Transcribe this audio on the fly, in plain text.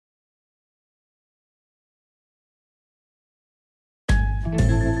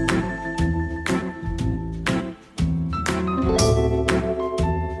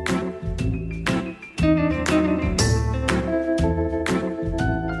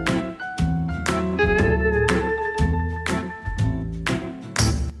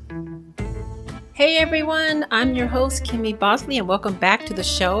Hey everyone, I'm your host Kimmy Bosley and welcome back to the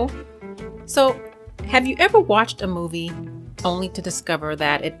show. So, have you ever watched a movie only to discover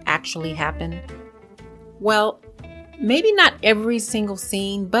that it actually happened? Well, maybe not every single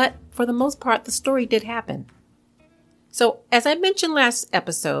scene, but for the most part, the story did happen. So, as I mentioned last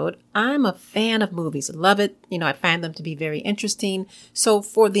episode, I'm a fan of movies. Love it. I find them to be very interesting. So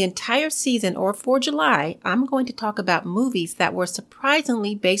for the entire season or for July, I'm going to talk about movies that were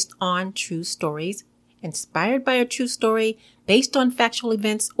surprisingly based on true stories, inspired by a true story, based on factual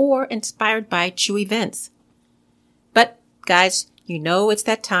events, or inspired by true events. But guys, it's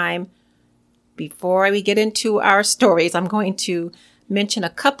that time. Before we get into our stories, I'm going to mention a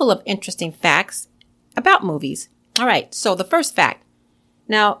couple of interesting facts about movies. All right, so the first fact.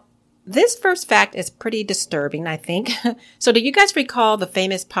 Now, this first fact is pretty disturbing, I think. So do you guys recall the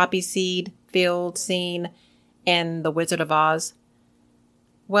famous poppy seed field scene in The Wizard of Oz?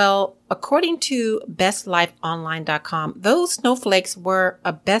 Well, according to bestlifeonline.com, those snowflakes were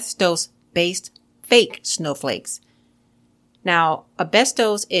asbestos-based fake snowflakes. Now,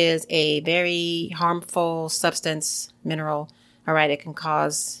 asbestos is a very harmful substance, mineral. All right, it can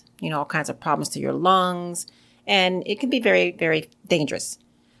cause, all kinds of problems to your lungs. And it can be very, very dangerous.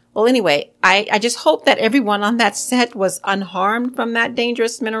 Well, anyway, I just hope that everyone on that set was unharmed from that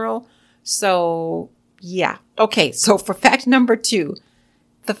dangerous mineral. So, yeah. Okay, so for fact number 2,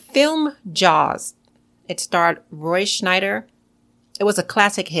 the film Jaws. It starred Roy Schneider. It was a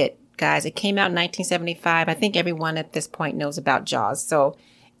classic hit, guys. It came out in 1975. I think everyone at this point knows about Jaws. So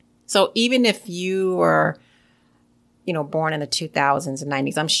even if you were born in the 2000s and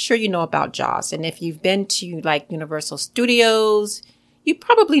 90s, I'm sure you know about Jaws. And if you've been to Universal Studios, you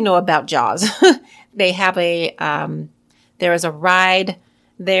probably know about Jaws. They have there is a ride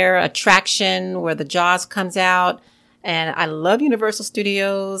there, attraction where the Jaws comes out. And I love Universal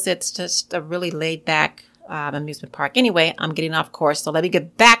Studios. It's just a really laid back amusement park. Anyway, I'm getting off course. So let me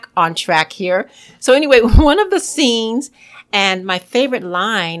get back on track here. So anyway, one of the scenes and my favorite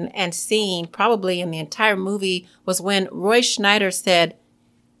line and scene probably in the entire movie was when Roy Schneider said,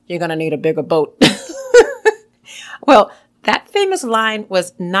 "You're going to need a bigger boat." Well, that famous line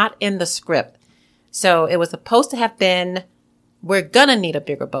was not in the script. So it was supposed to have been, "We're going to need a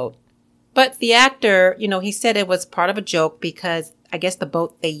bigger boat." But the actor, he said it was part of a joke because I guess the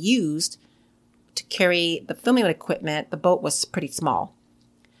boat they used to carry the filming equipment, the boat was pretty small.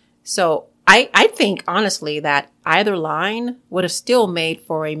 So I think, honestly, that either line would have still made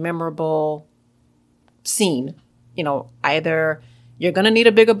for a memorable scene. Either you're going to need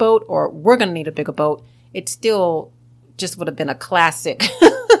a bigger boat or we're going to need a bigger boat. It still just would have been a classic,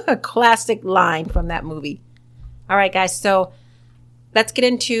 a classic line from that movie. All right, guys. So let's get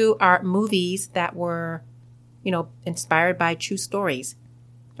into our movies that were, inspired by true stories.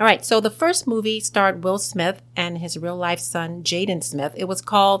 All right, so the first movie starred Will Smith and his real-life son, Jaden Smith. It was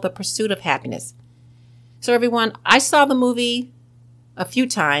called The Pursuit of Happiness. So everyone, I saw the movie a few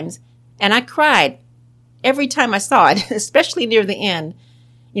times, and I cried every time I saw it, especially near the end.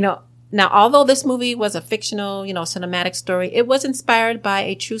 Now, although this movie was a fictional, cinematic story, it was inspired by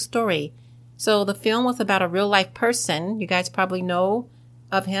a true story. So the film was about a real-life person. You guys probably know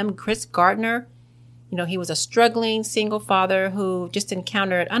of him, Chris Gardner. He was a struggling single father who just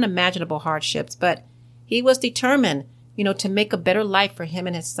encountered unimaginable hardships, but he was determined, to make a better life for him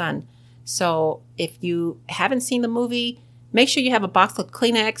and his son. So if you haven't seen the movie, make sure you have a box of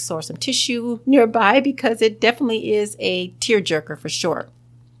Kleenex or some tissue nearby because it definitely is a tearjerker for sure.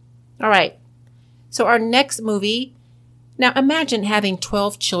 All right. So our next movie. Now imagine having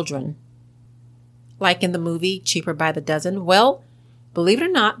 12 children. Like in the movie Cheaper by the Dozen. Well, believe it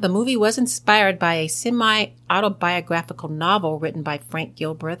or not, the movie was inspired by a semi-autobiographical novel written by Frank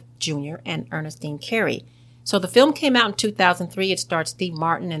Gilbreth Jr. and Ernestine Carey. So the film came out in 2003. It starred Steve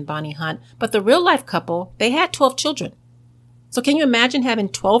Martin and Bonnie Hunt. But the real-life couple, they had 12 children. So can you imagine having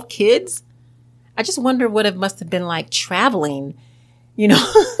 12 kids? I just wonder what it must have been like traveling,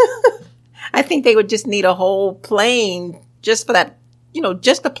 I think they would just need a whole plane just for that,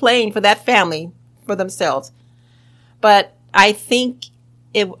 just a plane for that family for themselves. But I think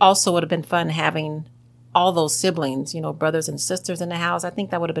it also would have been fun having all those siblings, brothers and sisters in the house. I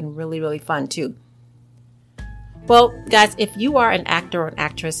think that would have been really, really fun too. Well, guys, if you are an actor or an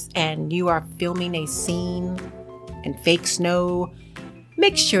actress and you are filming a scene in fake snow,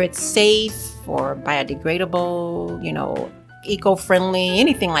 make sure it's safe or biodegradable, eco-friendly,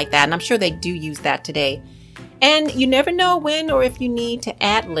 anything like that. And I'm sure they do use that today. And you never know when or if you need to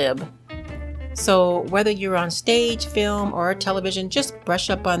ad-lib. So whether you're on stage, film, or television, just brush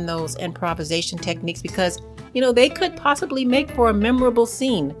up on those improvisation techniques because, they could possibly make for a memorable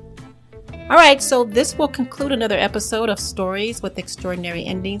scene. All right, so this will conclude another episode of Stories with Extraordinary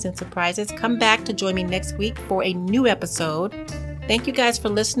Endings and Surprises. Come back to join me next week for a new episode. Thank you guys for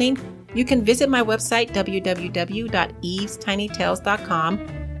listening. You can visit my website,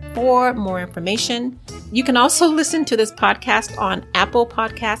 www.evestinytales.com, for more information. You can also listen to this podcast on Apple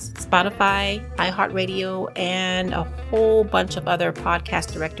Podcasts, Spotify, iHeartRadio, and a whole bunch of other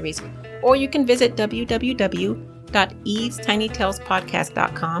podcast directories. Or you can visit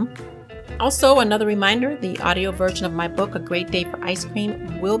www.evestinytalespodcast.com. Also, another reminder, the audio version of my book, A Great Day for Ice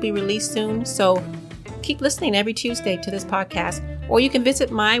Cream, will be released soon. So keep listening every Tuesday to this podcast. Or you can visit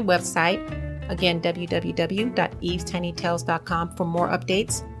my website, again, www.evestinytales.com, for more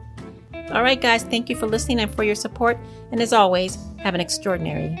updates. All right, guys, thank you for listening and for your support. And as always, have an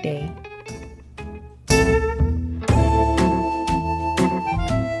extraordinary day.